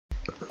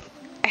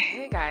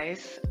Hey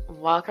guys,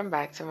 welcome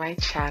back to my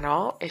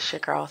channel. It's your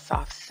girl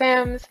Soft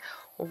Sims.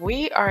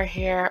 We are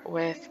here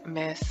with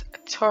Miss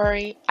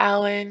Tori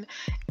Allen,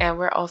 and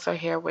we're also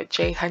here with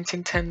Jay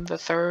Huntington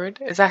III.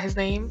 Is that his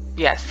name?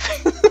 Yes.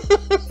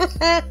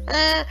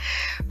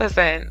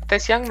 Listen,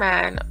 this young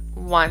man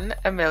won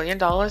 $1 million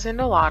in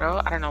the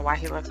lotto. I don't know why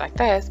he looks like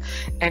this.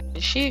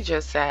 And she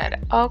just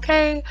said,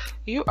 okay,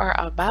 you are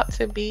about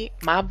to be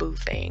my boo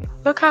thing.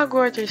 Look how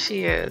gorgeous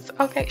she is.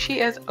 Okay, she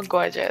is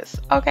gorgeous.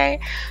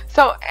 Okay,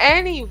 so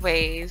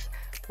anyways,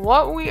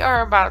 what we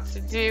are about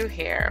to do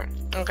here,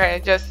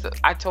 okay,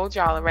 I told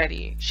y'all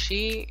already,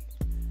 she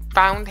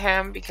found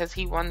him because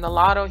he won the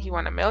lotto. He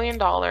won $1 million.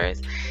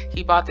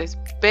 He bought this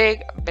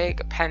big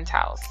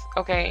penthouse,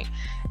 okay,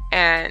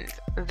 and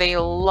they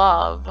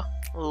love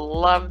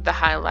the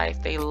high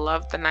life. They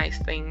love the nice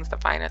things, the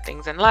finer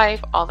things in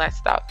life, all that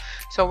stuff.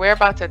 So we're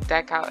about to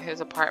deck out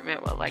his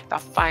apartment with like the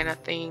finer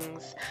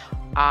things.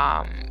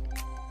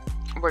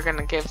 We're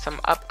gonna give some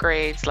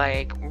upgrades,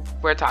 like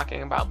we're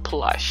talking about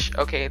plush.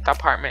 Okay, the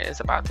apartment is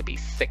about to be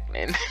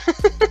sickening.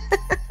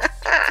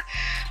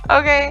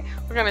 Okay,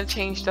 we're gonna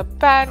change the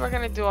bed, we're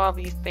gonna do all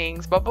these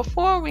things, but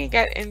before we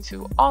get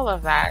into all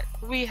of that,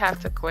 we have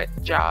to quit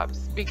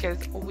jobs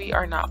because we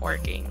are not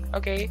working.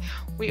 Okay,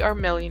 we are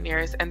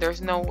millionaires and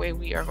there's no way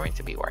we are going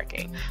to be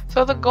working.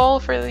 So the goal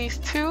for these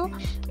two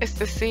is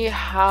to see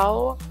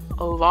how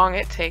long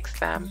it takes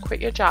them. Quit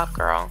your job,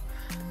 girl.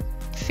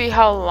 See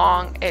how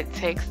long it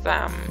takes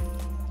them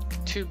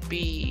to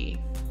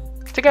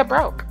get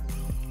broke.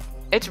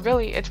 It's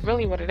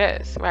really what it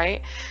is,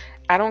 right?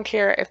 I don't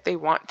care if they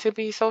want to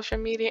be social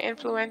media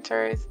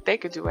influencers. They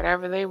could do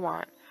whatever they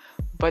want,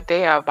 but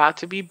they are about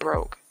to be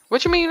broke.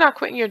 What you mean you're not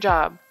quitting your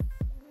job?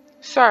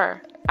 Sir,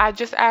 I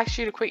just asked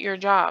you to quit your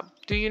job.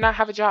 Do you not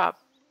have a job?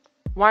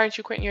 Why aren't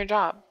you quitting your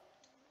job?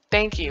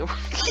 Thank you.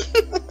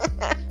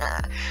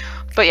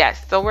 But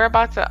yes, so we're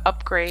about to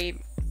upgrade.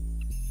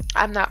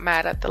 I'm not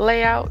mad at the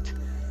layout,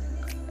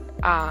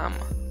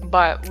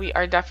 but we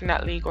are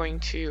definitely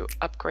going to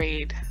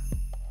upgrade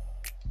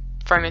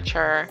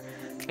furniture,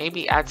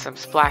 maybe add some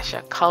splash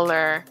of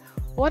color,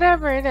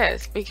 whatever it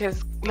is,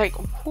 because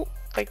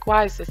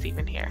why is this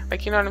even here?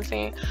 Like, you know what I'm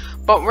saying?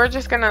 But we're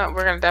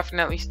gonna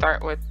definitely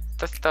start with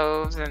the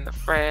stoves and the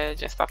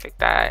fridge and stuff like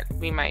that.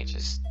 We might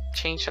just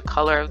change the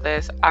color of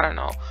this, I don't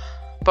know,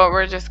 but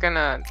we're just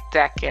gonna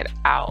deck it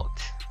out.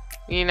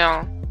 You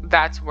know,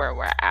 that's where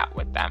we're at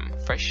with them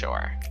for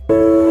sure.